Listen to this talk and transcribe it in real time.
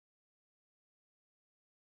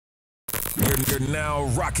You're now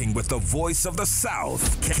rocking with the voice of the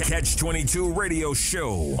South. Catch 22 radio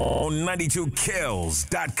show on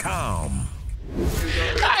 92kills.com. All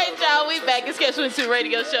right, y'all, we back. It's Catch 22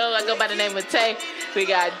 radio show. I go by the name of Tay. We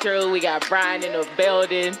got Drew. We got Brian in the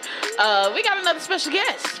building. We got another special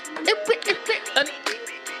guest.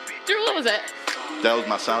 Drew, what was that? That was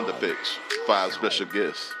my sound effects for our special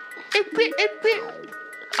guests.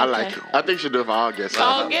 I like it. I think you should do it for all guests.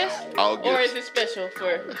 All guests? All guests. Or is it special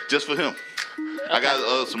for? Just for him. Okay. I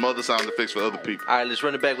got some other sound effects for other people. All right, let's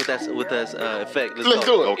run it back with that effect. Let's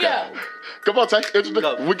do it. Okay. Yeah. Come on, Tay.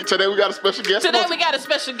 Today we got a special guest. Today we got a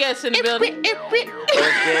special guest in the building. What's good,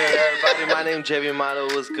 everybody? My name is Jayvii Malo.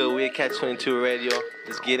 What's good? We at Catch 22 Radio.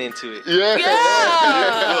 Let's get into it. Yeah.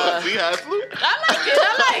 Look, see how I flew? I like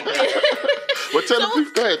it. Well, tell the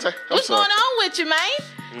people. Go ahead, Tay. What's going on with you, man?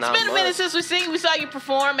 Not It's been a minute since we saw you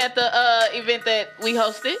perform at the event that we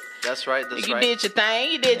hosted. That's right. You did your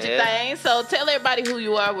thing. So tell everybody who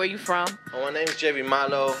you are, where you from. My name is Jayvii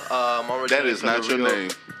Malo. That is not your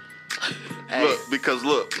name. Hey.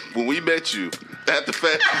 Look, when we met you at the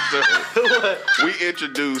fashion show, we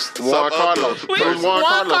introduced Juan Carlos.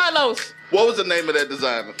 Juan Carlos. What was the name of that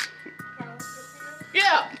designer?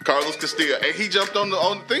 Yeah. Carlos Castillo. And he jumped on the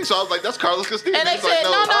thing, so I was like, that's Carlos Castillo. And they He's said,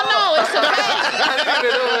 like, no, it's a fake. I didn't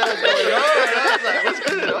even know what was going on. I was like, what's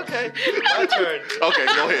good? Okay, my turn. Okay,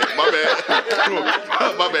 go ahead. My bad.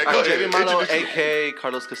 My bad. Go ahead. Jayvii Malo, a.k.a.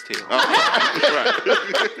 Carlos Castillo. Right.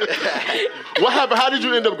 What happened? How did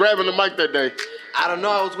you end up grabbing the mic that day? I don't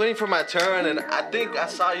know. I was waiting for my turn, and I think I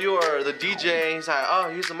saw you or the DJ. And he's like, "Oh,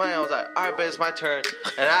 here's the mic." I was like, "All right, but it's my turn."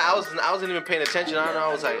 And I wasn't even paying attention. I don't know.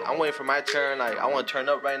 I was like, "I'm waiting for my turn. Like, I want to turn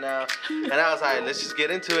up right now." And I was like, "Let's just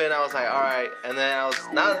get into it." And I was like, "All right." And then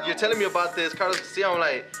now you're telling me about this, Carlos Castillo. I'm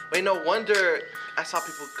like, wait, no wonder. I saw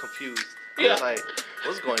people confused. I was like,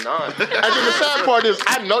 what's going on? And then the sad part is,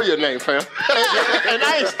 I know your name, fam. And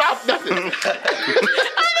I ain't stopped nothing.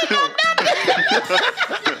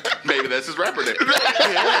 Maybe that's his rapper name.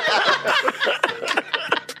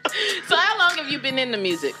 So how long have you been into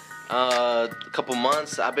music? A couple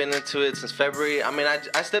months. I've been into it since February. I mean, I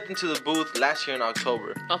stepped into the booth last year in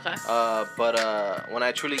October. Okay. But when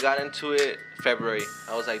I truly got into it, February,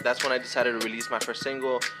 I was like, that's when I decided to release my first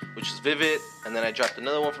single, which is Vivid. And then I dropped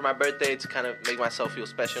another one for my birthday to kind of make myself feel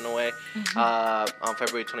special in a way. On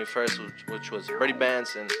February 21st, which was Birdie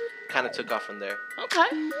Bands, and kind of took off from there. Okay.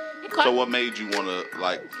 So what made you want to,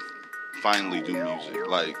 like, finally do music,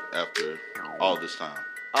 like, after all this time?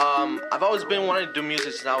 I've always been wanting to do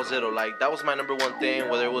music since I was little. Like, that was my number one thing,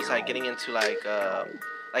 whether it was like getting into like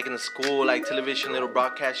in the school, like television, little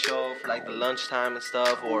broadcast show for like the lunchtime and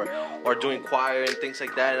stuff, or doing choir and things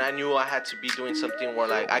like that. And I knew I had to be doing something where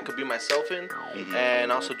like I could be myself in,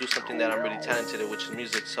 and also do something that I'm really talented at, which is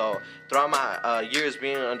music. So throughout my years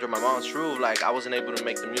being under my mom's roof, like I wasn't able to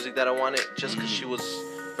make the music that I wanted just because she was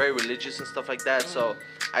very religious and stuff like that. So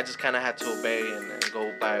I just kind of had to obey and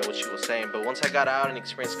go by what she was saying. But once I got out and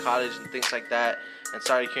experienced college and things like that, and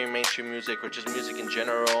started hearing mainstream music or just music in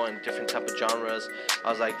general and different type of genres, I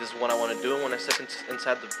was like, this is what I want to do. And when I stepped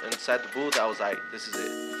inside the booth, I was like, this is it.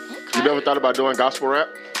 Okay. You never thought about doing gospel rap?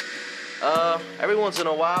 Every once in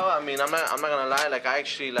a while. I mean, I'm not gonna lie. Like, I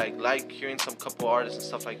actually like hearing some couple artists and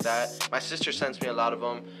stuff like that. My sister sends me a lot of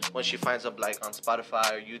them when she finds them like on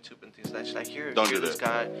Spotify or YouTube and things like that. She's like, hear this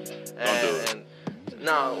guy. Don't do it.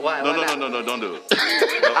 No, why? No, don't do it.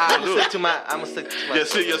 I'm gonna stick to my.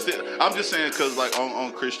 Yes, I'm just saying because like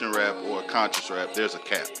on Christian rap or conscious rap, there's a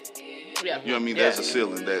cap. Yeah. You know what I mean? There's a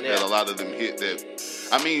ceiling that a lot of them hit. That,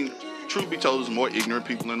 I mean, truth be told, there's more ignorant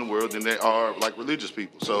people in the world than there are like religious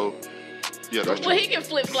people. So. Yeah, that's true. Well, he can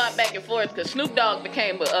flip-flop back and forth because Snoop Dogg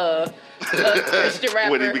became a Christian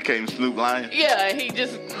rapper. When he became Snoop Lion? Yeah, he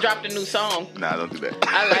just dropped a new song. Nah, don't do that.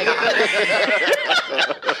 I like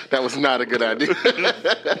it. That was not a good idea.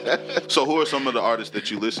 So who are some of the artists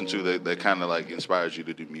that you listen to that kind of like inspires you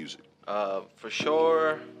to do music? For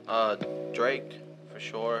sure, Drake, for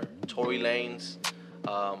sure. Tory Lanez.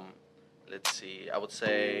 Let's see, I would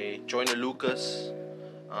say Joyner Lucas.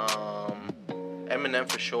 Eminem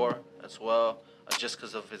for sure as well, just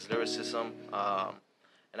because of his lyricism.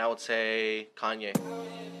 And I would say Kanye.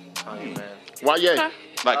 Kanye, man. Why yay?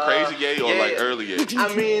 Like crazy yay or like early yay?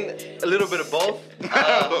 I mean, a little bit of both.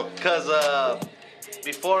 Because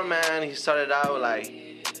before, man, he started out like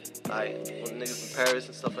with Niggas in Paris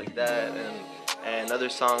and stuff like that. And other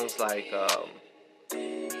songs like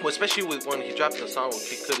well, especially with when he dropped the song with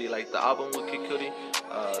Kid Cudi, like the album with Kid Cudi,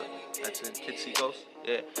 that's in Kids See Ghosts.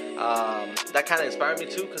 Yeah, that kind of inspired me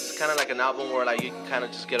too, because it's kind of like an album where like you can kind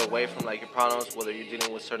of just get away from like your problems, whether you're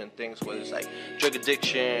dealing with certain things, whether it's like drug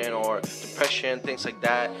addiction or depression, things like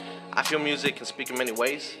that. I feel music can speak in many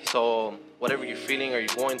ways, so whatever you're feeling or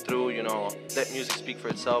you're going through, you know, let music speak for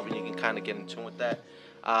itself, and you can kind of get in tune with that.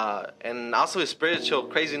 And also his spiritual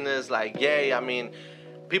craziness, like, yeah, I mean,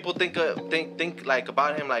 people think like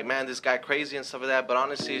about him, like, man, this guy crazy and stuff like that. But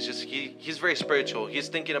honestly, it's just he's very spiritual. He's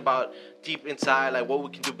thinking about deep inside, like what we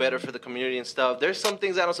can do better for the community and stuff. There's some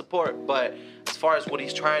things I don't support, but as far as what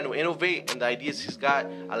he's trying to innovate and the ideas he's got,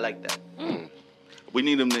 I like that. We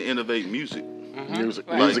need him to innovate music. Music,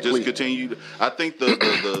 like musically. just continue. I think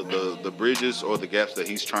the bridges or the gaps that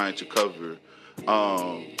he's trying to cover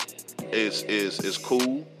is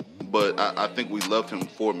cool. But I think we love him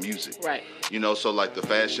for music. Right. You know, so like the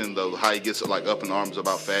fashion, how he gets like up in arms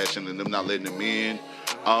about fashion and them not letting him in.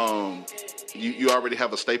 You already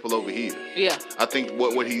have a staple over here. Yeah. I think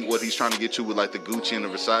what he's trying to get to with like the Gucci and the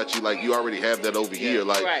Versace, like you already have that over here.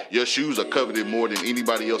 Like your shoes are coveted more than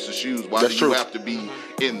anybody else's shoes. Why do you have to be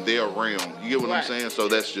in their realm? You get what I'm saying? So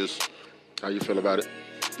that's just how you feel about it.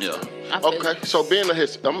 Yeah. Okay, so being I'm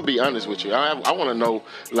gonna be honest with you. I want to know,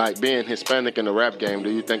 like, being Hispanic in the rap game. Do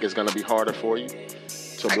you think it's gonna be harder for you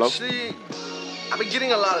to blow? Actually, I've been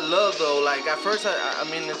getting a lot of love though. Like at first, I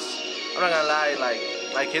mean, I'm not gonna lie,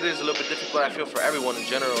 like it is a little bit difficult. I feel for everyone in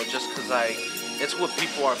general, just because like it's what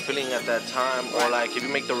people are feeling at that time, or like if you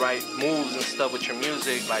make the right moves and stuff with your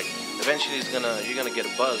music, like eventually you're gonna get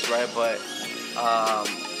a buzz, right? But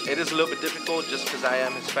it is a little bit difficult just because I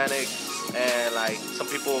am Hispanic. And like some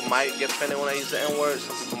people might get offended when I use the N-word,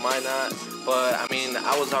 some people might not. But I mean,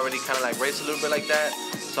 I was already kind of like raised a little bit like that.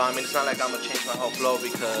 So I mean, it's not like I'm gonna change my whole flow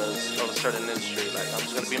because of a certain industry. Like I'm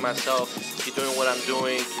just gonna be myself, keep doing what I'm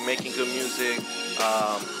doing, keep making good music,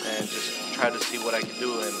 and just try to see what I can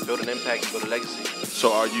do and build an impact and build a legacy.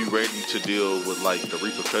 So are you ready to deal with like the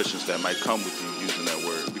repercussions that might come with you using that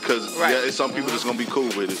word? Because yeah, it's some people that's gonna be cool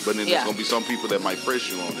with it, but then there's gonna be some people that might press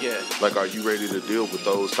you on it. Yeah. Like, are you ready to deal with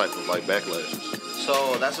those type of like backlashes?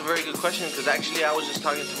 So that's a very good question, because actually I was just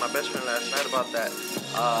talking to my best friend last night about that.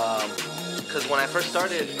 Because when I first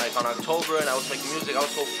started, like on October, and I was making music, I was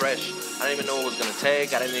so fresh. I didn't even know what it was gonna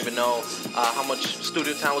take. I didn't even know how much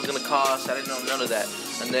studio time was gonna cost. I didn't know none of that.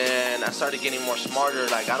 And then I started getting more smarter.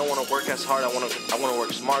 Like I don't want to work as hard. I want to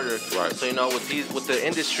work smarter. Right. So you know, with the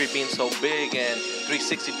industry being so big and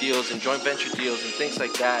 360 deals and joint venture deals and things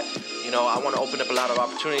like that, you know, I want to open up a lot of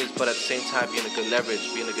opportunities, but at the same time, being a good leverage,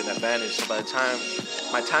 being a good advantage. So by the time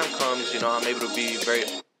my time comes, you know, I'm able to be very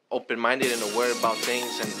open-minded and aware about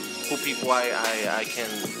things and who people I can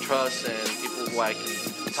trust and people who I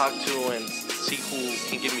can talk to and see who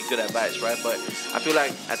can give me good advice, right? But I feel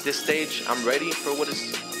like at this stage, I'm ready for what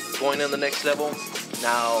is going on the next level.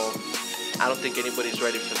 Now, I don't think anybody's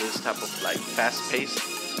ready for this type of like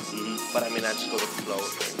fast-paced, but I mean, I just go with the flow of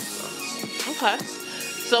things. So. Okay.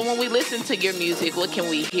 So when we listen to your music, what can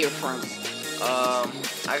we hear from?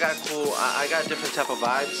 I got different type of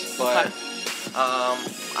vibes, but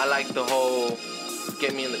I like the whole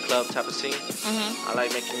get me in the club type of scene. I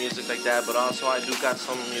like making music like that, but also I do got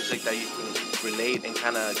some music that you can relate and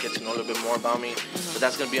kind of get to know a little bit more about me. But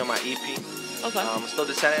that's gonna be on my EP. Okay. I'm still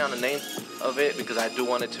deciding on the name of it because I do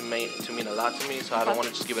want it to mean a lot to me, so I don't want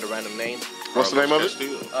to just give it a random name. What's the name of it?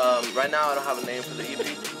 Right now I don't have a name for the EP.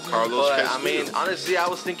 Carlos but Castillo. I mean, honestly, I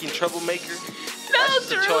was thinking Troublemaker. No, That's just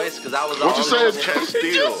Drew. the choice because I was. What you said?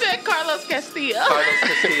 You said Carlos Castillo. Carlos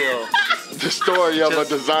Castillo. The story of a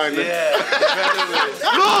designer. Yeah.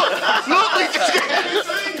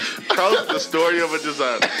 Carlos, the story of a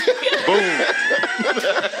designer. Boom.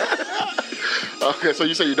 Okay, so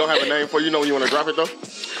you say you don't have a name for it. You know when you want to drop it though?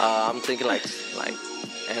 I'm thinking like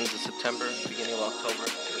end of September, beginning of October,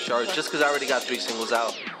 for sure. Just because I already got 3 singles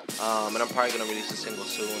out, and I'm probably gonna release a single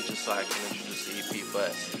soon, just so I can introduce the EP.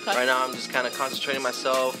 But right now, I'm just kind of concentrating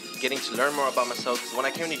myself, getting to learn more about myself. Because when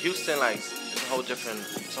I came to Houston, like it's a whole different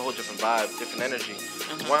vibe, different energy.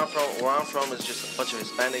 Where I'm from is just a bunch of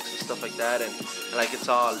Hispanics and stuff like that, and like it's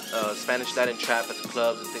all Spanish Latin trap at the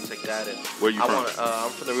clubs and things like that. And Where you from? I'm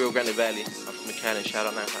from the Rio Grande Valley. I'm from McAllen. Shout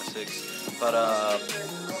out 956. But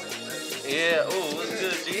yeah, what's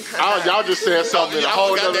good, G? Y'all just said something in a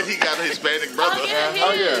whole forgot other. that he got a Hispanic brother.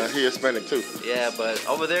 Oh yeah, he Hispanic too. Yeah, but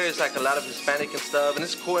over there it's like a lot of Hispanic and stuff, and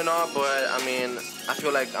it's cool and all, but I mean, I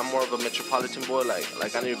feel like I'm more of a metropolitan boy,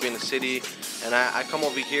 like I need to be in the city, and I come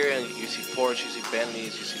over here and you see Porsche, you see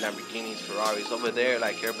Bentleys, you see Lamborghinis, Ferraris. Over there,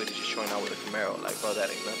 like everybody's just showing out with a Camaro, like bro, that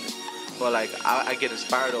ain't nothing. But like I get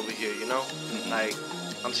inspired over here, you know, like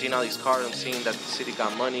I'm seeing all these cars. I'm seeing that the city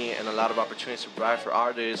got money and a lot of opportunities to provide for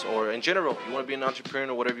artists, or in general, you want to be an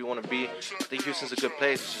entrepreneur or whatever you want to be. I think Houston's a good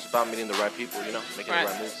place. It's just about meeting the right people, making the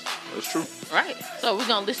right moves. That's true. Right. So we're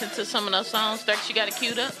gonna listen to some of those songs. Thrax, you got it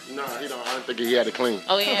queued up? No, he don't. I don't think he had it clean.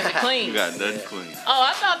 Oh, he had it clean. You got nothing clean. Oh,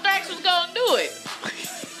 I thought Thrax was gonna do it.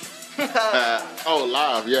 Oh,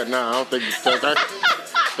 live? Yeah, I don't think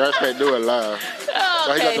Thrax can't do it live. Oh,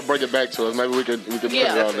 so okay. he got to bring it back to us. Maybe we could put it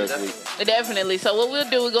on next week. Definitely. So what we'll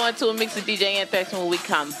do, we're going to a mix of DJ and Thrax. When we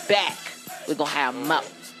come back, we're gonna have Mo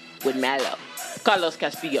with Malo. Carlos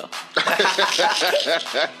Castillo.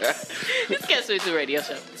 It's Catch 22 Radio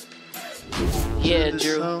Show. Yeah,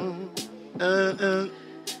 Drew.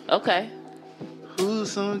 Okay.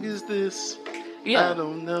 Whose song is this? Yeah. I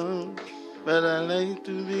don't know, but I like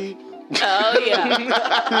to be. Oh, yeah.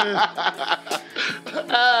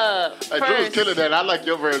 Hey, Drew's killing that. I like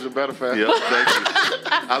your version better, fam. Yep, thank you.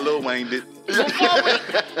 I Lil Wayne'd it.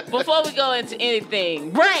 Before we go into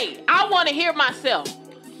anything, Ray, I want to hear myself.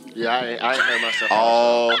 Yeah, I ain't heard myself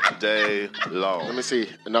all day long. Let me see.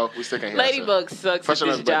 No, we still can't hear Ladybug sucks at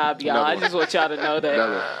this job, y'all. I just want y'all to know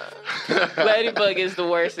that. Ladybug is the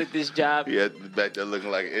worst at this job. Yeah, back there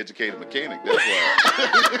looking like an educated mechanic. That's why.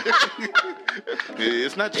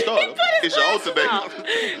 It's not your starter. It's your alternator.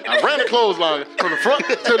 I ran the clothesline from the front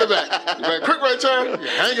to the back. You ran quick right turn, you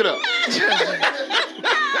hang it up.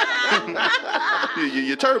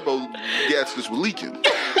 Your turbo gaskets were leaking.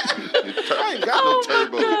 I ain't got no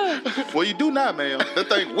turbo. Well, you do now, man. That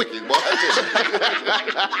thing wicked, boy.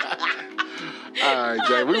 All right,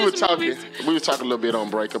 Jay. We were talking a little bit on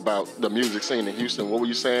break about the music scene in Houston. What were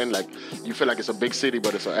you saying? Like, you feel like it's a big city,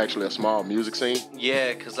 but it's actually a small music scene?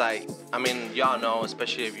 Yeah, because, y'all know,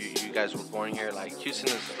 especially if you guys were born here, like, Houston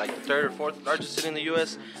is, like, the third or fourth largest city in the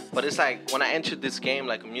U.S. But it's like, when I entered this game,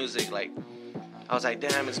 like, music, like, I was like,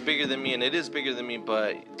 damn, it's bigger than me, and it is bigger than me,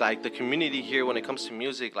 but, like, the community here when it comes to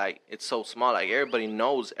music, like, it's so small. Like, everybody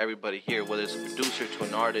knows everybody here, whether it's a producer to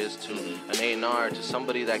an artist to an A&R to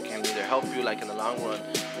somebody that can either help you, like, in the long run.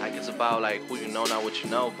 Like, it's about, like, who you know, not what you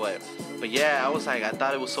know. But yeah, I was like, I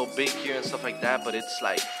thought it was so big here and stuff like that, but it's,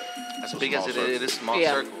 like, as big as it is a small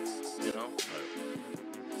circle, you know?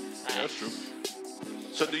 That's true.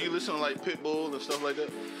 So do you listen to, like, Pitbull and stuff like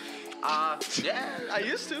that? Yeah, I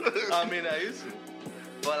used to. I used to.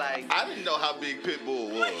 But, like, I didn't know how big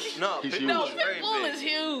Pitbull was. No, Pitbull is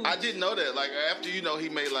huge. I didn't know that. Like, after, he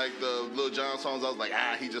made, like, the Lil Jon songs, I was like,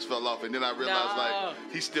 he just fell off. And then I realized, like,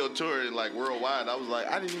 he's still touring, like, worldwide. I was like,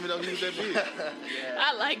 I didn't even know he was that big.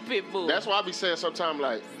 I like Pitbull. That's why I be saying sometimes,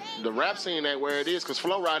 like, the rap scene ain't where it is, because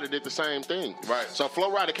Flo Rida did the same thing. Right. So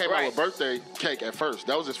Flo Rida came out with Birthday Cake at first.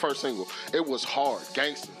 That was his first single. It was hard,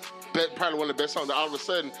 gangster. Probably one of the best songs. All of a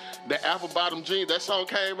sudden, the Apple Bottom Jeans, that song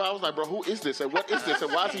came out. I was like, bro, who is this? And what is this?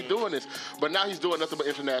 And why is he doing this? But now he's doing nothing but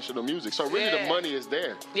international music. So really the money is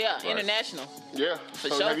there. Yeah, international. Yeah.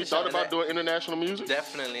 So have you thought about doing international music?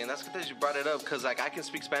 Definitely. And that's good that you brought it up, because, like, I can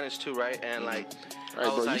speak Spanish too, right? And, like, Right, I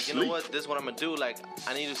was bro, like, you know what? This is what I'm going to do. Like,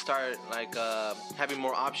 I need to start, like, having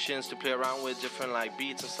more options to play around with, different, like,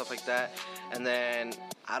 beats and stuff like that. And then,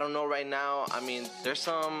 I don't know right now. There's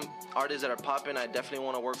some artists that are popping. I definitely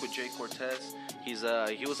want to work with Jay Cortez. He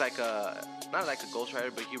was like not like a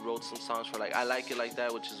ghostwriter, but he wrote some songs for, like, I Like It Like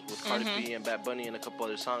That, which is with Cardi B and Bad Bunny and a couple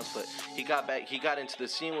other songs. But he got into the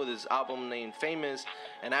scene with his album named Famous.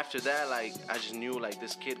 And after that, like, I just knew, like,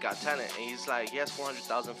 this kid got talent. And he's like, he has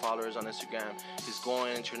 400,000 followers on Instagram. He's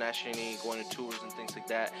going internationally, going to tours and things like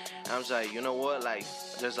that. And I was like, you know what? Like,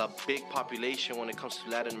 there's a big population when it comes to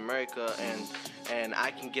Latin America, and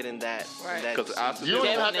I can get in that. Right. Because you don't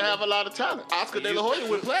have to have a lot of talent. Oscar De La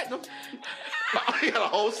Hoya went platinum. He had a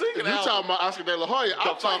whole single. You talking about Oscar De La Hoya?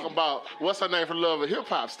 I'm talking about what's her name from Love and Hip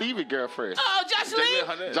Hop? Stevie girlfriend. Oh,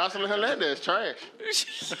 Jocelyn. Jocelyn Hernandez, trash.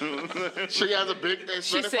 She has a big.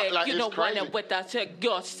 She said, like, "You don't want to without your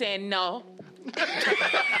girl saying no."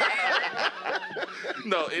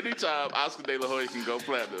 No, anytime Oscar De La Hoya can go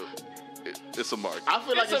platinum, it's a market. I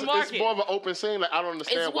feel like it's more of an open scene. Like, I don't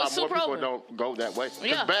understand why more people don't go that way.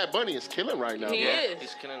 Because Bad Bunny is killing right now. He is.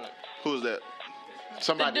 He's killing it. Who's that?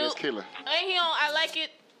 Somebody is killing. Ain't he on I Like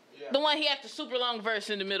It? The one he had the super long verse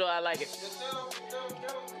in the middle. I Like It.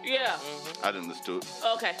 Yeah. I didn't listen to it.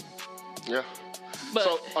 Okay. Yeah. But,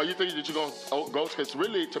 so, are you thinking that you're going to go? Because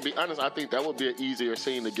really, to be honest, I think that would be an easier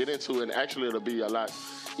scene to get into, and actually, it'll be a lot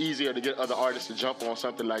easier to get other artists to jump on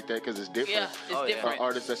something like that because it's different. Yeah, it's different.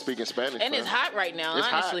 Artists that speak in Spanish. And it's hot right now, it's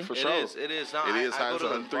honestly. Hot, for sure. It is. No, It is I hot. go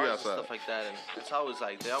to It's the 103 bars and outside. stuff like that, and it's always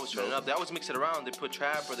like, they always turn it up. They always mix it around. They put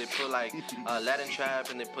trap, or they put like Latin trap,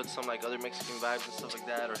 and they put some like other Mexican vibes and stuff like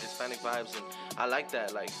that, or Hispanic vibes, and I like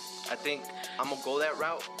that. Like, I think I'm gonna go that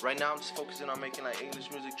route. Right now, I'm just focusing on making like English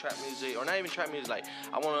music, trap music, or not even trap music. Like,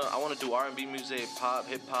 I wanna do R&B music, pop,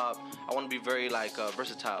 hip hop. I wanna be very like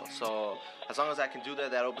versatile. So as long as I can do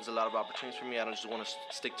that, that opens a lot of opportunities for me. I don't just want to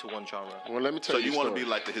stick to one genre. Well, let me tell you. So you want to be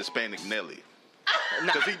like the Hispanic Nelly?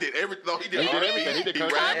 Because he did everything. No, he did everything. He did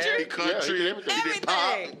country. country. He country. Yeah, he did everything. He did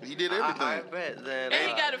pop. He did everything. I bet. Then, And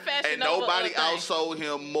he got a fashion and nobody Nova thing. outsold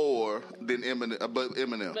him more than Eminem. But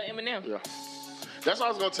Eminem. But Eminem. Yeah. That's what I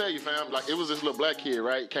was gonna tell you, fam. Like, it was this little black kid,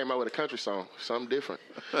 right? Came out with a country song, something different.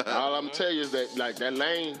 All I'm gonna tell you is that, like, that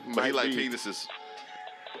lane But might he like be. penises.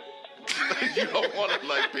 You don't want to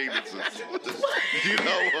like penises. You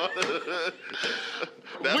don't want to.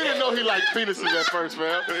 We didn't know he liked penises at first,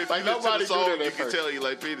 fam. Like, nobody knew that You at can first. tell he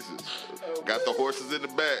like penises. Got the horses in the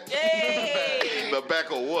back. Hey, The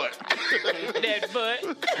back of what? that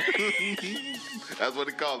butt. That's what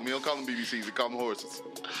he calls them. He don't call them BBCs. He call them horses.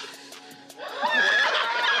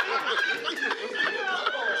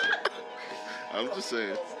 I'm just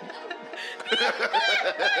saying.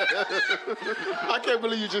 I can't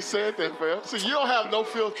believe you just said that, fam. So you don't have no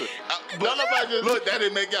filter. But look, that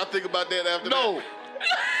didn't make y'all think about that after No.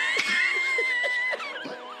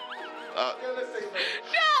 that.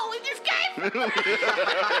 No, it just came.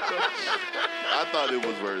 I thought it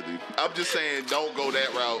was worthy. I'm just saying, don't go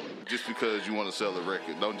that route just because you want to sell a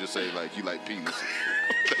record. Don't just say like you like penises.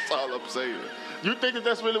 That's all I'm saying. You think that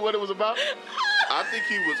that's really what it was about? I think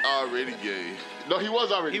he was already gay. No, he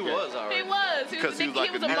was already he gay. was already. He was. Because he was He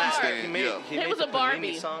like was a a bar. newsstand. Yeah. He He made was the a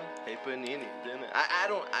Barbie. Panini song. Hey, Panini.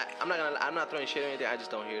 I'm not throwing shit or anything. I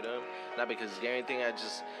just don't hear them. Not because it's gay or anything.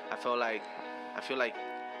 I feel like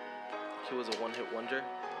he was a one-hit wonder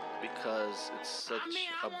because it's such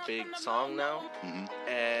a big song now. Mm-hmm.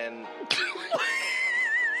 And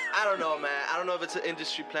I don't know, man. I don't know if it's an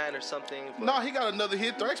industry plan or something. But No, he got another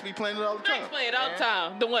hit. Thrax be playing it all the time. Thrax play it all the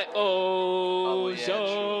time. The one, oh, yeah,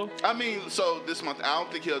 show. I mean, so this month, I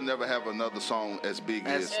don't think he'll never have another song as big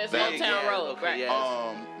as As that. Motown Road, okay, right.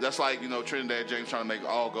 yeah. That's like, Trinidad James trying to make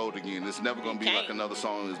all gold again. It's never going to be Can't. like another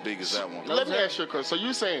song as big as that one. Let me ask you a question. So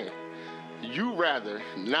you saying you rather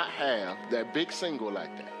not have that big single like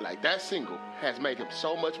that? Like, that single has made him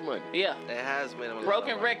so much money. Yeah. It has made him a lot of Broken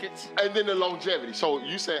money. records. And then the longevity. So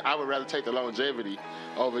you say I would rather take the longevity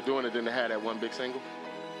over doing it than to have that one big single?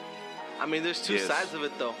 I mean, there's two Yes. sides of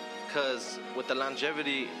it though, because with the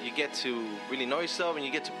longevity, you get to really know yourself and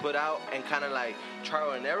you get to put out and kind of like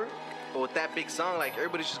trial and error. But with that big song, like,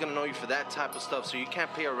 everybody's just gonna know you for that type of stuff, so you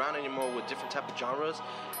can't play around anymore with different type of genres.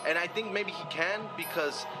 And I think maybe he can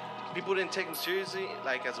because people didn't take him seriously,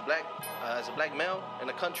 like as a black male in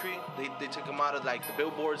the country. They took him out of like the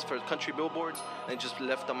billboards for country billboards and just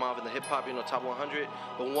left him off in the hip hop, top 100.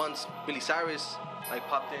 But once Billy Cyrus like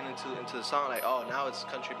popped into the song, like, oh, now it's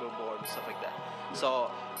country billboard and stuff like that.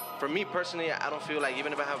 So for me personally, I don't feel like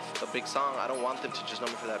even if I have a big song, I don't want them to just know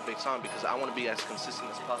me for that big song because I want to be as consistent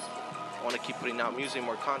as possible. I want to keep putting out music,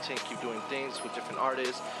 more content, keep doing things with different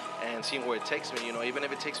artists, and seeing where it takes me. Even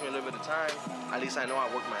if it takes me a little bit of time, at least I know I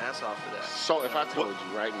worked my ass off for that. So if I told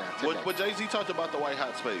you right now, today, What Jay-Z talked about the white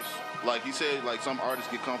hot space. Like, he said, like, some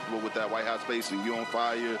artists get comfortable with that white hot space and you on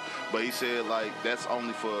fire. But he said, like, that's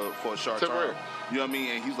only for a short Temporary. term. You know what I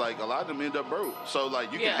mean? And he's like, a lot of them end up broke. So,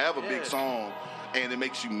 like, you can have a big song and it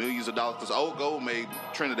makes you millions of dollars. Because Old Gold made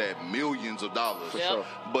Trinidad millions of dollars. for sure.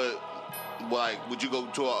 But, like, would you go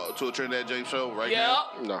to a Trinidad James show right now?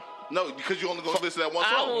 No. No, because you only gonna listen to that one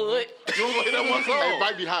I song. would. You only gonna hear that one It song.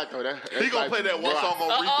 might be hot though. He gonna play that one song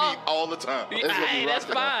on repeat all the time. It's gonna be Hey, that's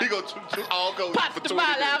rocking out. fine. He gonna all go Pop for the 20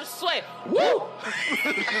 ball minutes. out, sweat. Woo!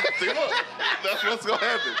 See, look, that's what's gonna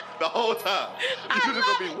happen the whole time. I You're just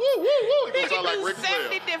love gonna be it. woo, woo, woo. It's He gonna sound like can Ric do Flair.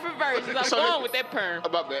 70 different versions. I'm So going then- with that perm.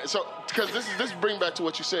 About that. So, because this bring back to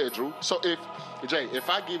what you said, Drew. So if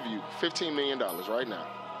I give you $15 million right now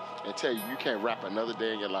and tell you can't rap another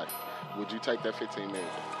day in your life, would you take that $15 million?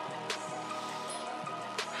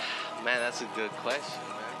 Man, that's a good question,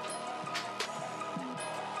 man.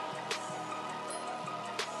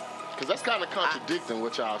 Because that's kind of contradicting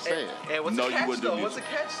what y'all saying. Hey, what's No, the you catch wouldn't do though? music.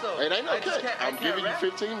 What's the catch though? It ain't no I just catch. can't- I I'm can't giving rap.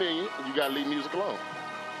 you $15 million. You gotta leave music alone.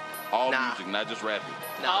 All Nah. music, not just rapping.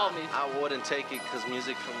 Nah, All music. I wouldn't take it because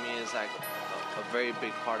music for me is like a very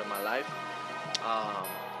big part of my life.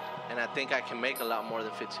 And I think I can make a lot more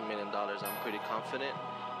than $15 million. I'm pretty confident.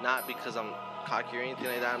 Not because I'm cocky or anything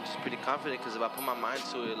like that. I'm just pretty confident because if I put my mind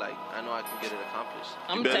to it, like, I know I can get it accomplished.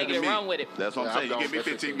 I'm taking it, run with it. That's what I'm saying. You give me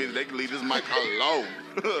 15 minutes, they can leave this mic alone.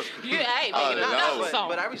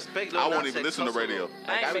 But I respect. I won't even listen to radio.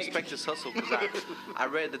 Like, I respect his hustle because I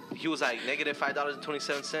read that he was like negative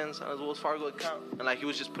 $5.27 on his Wells Fargo account, and like he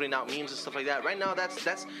was just putting out memes and stuff like that. Right now,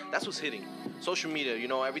 that's what's hitting. Social media, you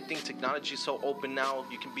know, everything, technology is so open now.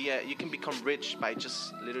 You can become rich by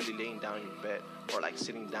just literally laying down in your bed or like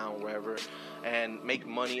sitting down wherever, and make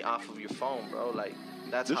money off of your phone, bro. Like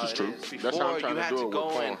that's how it is. Before you had to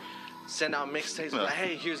go and send out mixtapes, like,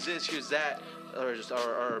 hey, here's this, here's that,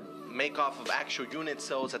 or make off of actual unit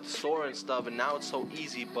sales at the store and stuff. And now it's so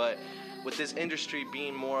easy, but with this industry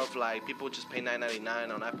being more of like people just pay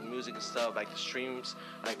 $9.99 on Apple Music and stuff, like the streams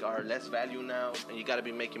like are less value now, and you got to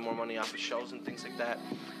be making more money off of shows and things like that.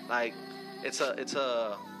 Like it's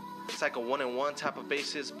like a one-on-one type of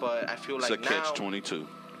basis, but I feel like it's a catch-22.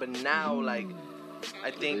 But now, like,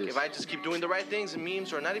 I think if I just keep doing the right things and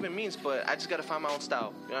memes, or not even memes, but I just gotta find my own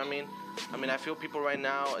style. You know what I mean? I mean, I feel people right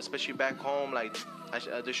now, especially back home, like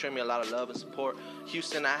they're showing me a lot of love and support.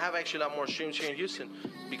 Houston, I have actually a lot more streams here in Houston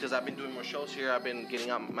because I've been doing more shows here. I've been getting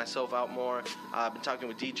myself out more. I've been talking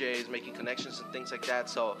with DJs, making connections and things like that.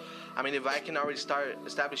 So, I mean, if I can already start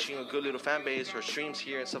establishing a good little fan base or streams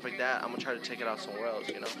here and stuff like that, I'm gonna try to take it out somewhere else,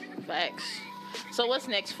 you know? Facts. So what's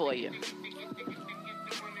next for you?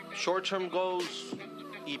 Short-term goals,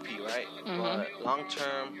 EP, right? But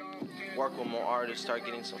long-term, work with more artists, start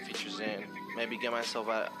getting some features in. Maybe get myself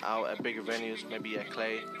out at bigger venues, maybe at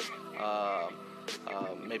Clay,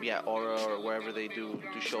 maybe at Aura or wherever they do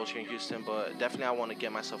shows here in Houston. But definitely I want to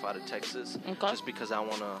get myself out of Texas, just because I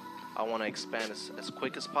want to expand as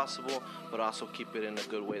quick as possible, but also keep it in a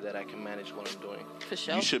good way that I can manage what I'm doing. For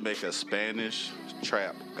sure. You should make a Spanish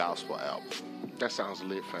trap gospel album. That sounds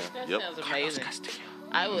lit, fam. That sounds amazing.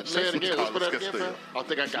 I would say it again. Let's put that Castillo.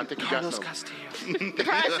 again, fam. I think you got some. Brian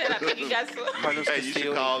said I think you got some. Hey, you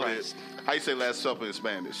should call it. How you say Last Supper in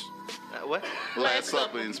Spanish? What? Last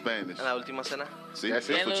Supper in Spanish. La última cena. See, that's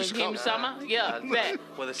what you should call it. Yeah, that.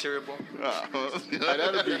 With a cereal bowl. Hey,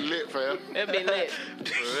 that'll be lit, fam. That'd be lit.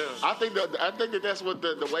 For real. I think that's what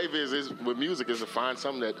the wave is with music, is to find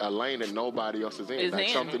something a lane that nobody else is in,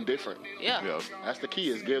 something different. Yeah. That's the key,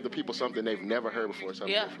 is give the people something they've never heard before,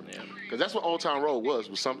 something different. Because that's what Old Town Road was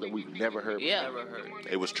something we've never heard before. Yeah. Never heard.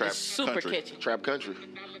 It was trap super country. catchy. Trap country.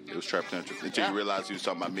 It was trap country until you realized you was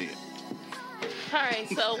talking about me. All right,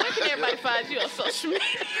 so where can everybody find you on social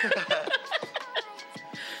media?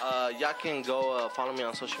 Y'all can go follow me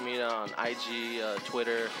on social media, on IG,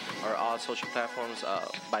 Twitter, or all social platforms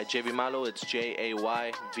by Jayvii Malo. It's JayVii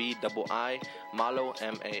Malo,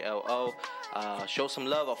 Malo. Show some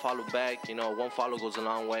love, I'll follow back. You know, one follow goes a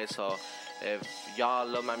long way. So if y'all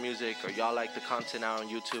love my music or y'all like the content out on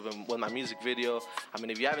YouTube and with my music video, I mean,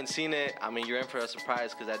 if you haven't seen it, I mean, you're in for a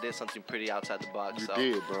surprise because I did something pretty outside the box. You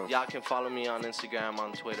did, bro. Y'all can follow me on Instagram,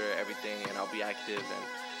 on Twitter, everything, and I'll be active. And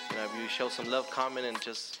you know, if you show some love, comment, and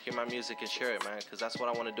just hear my music and share it, man, because that's what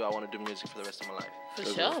I want to do. I want to do music for the rest of my life. For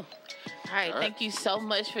sure. All right, thank you so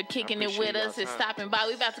much for kicking it with us and stopping by.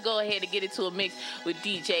 We're about to go ahead and get into a mix with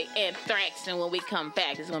DJ Anthrax, and when we come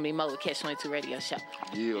back, it's going to be Mo with Catch 22 Radio Show.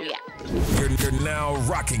 Yeah. You're now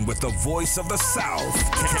rocking with the voice of the South.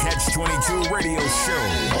 Catch 22 Radio Show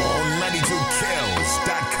on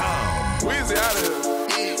 92kills.com. Weezy out of here.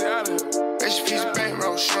 Weezy out of here. Piece of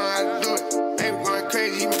bankroll, showing how to do it. Baby going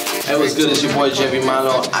crazy. Hey, what's good? It's your boy Jayvii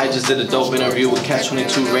Malo. I just did a dope interview with Catch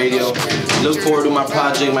 22 Radio. Look forward to my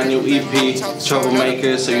project, my new EP,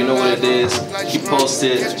 Troublemaker. So you know what it is. Keep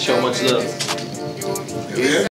posted. Show much love.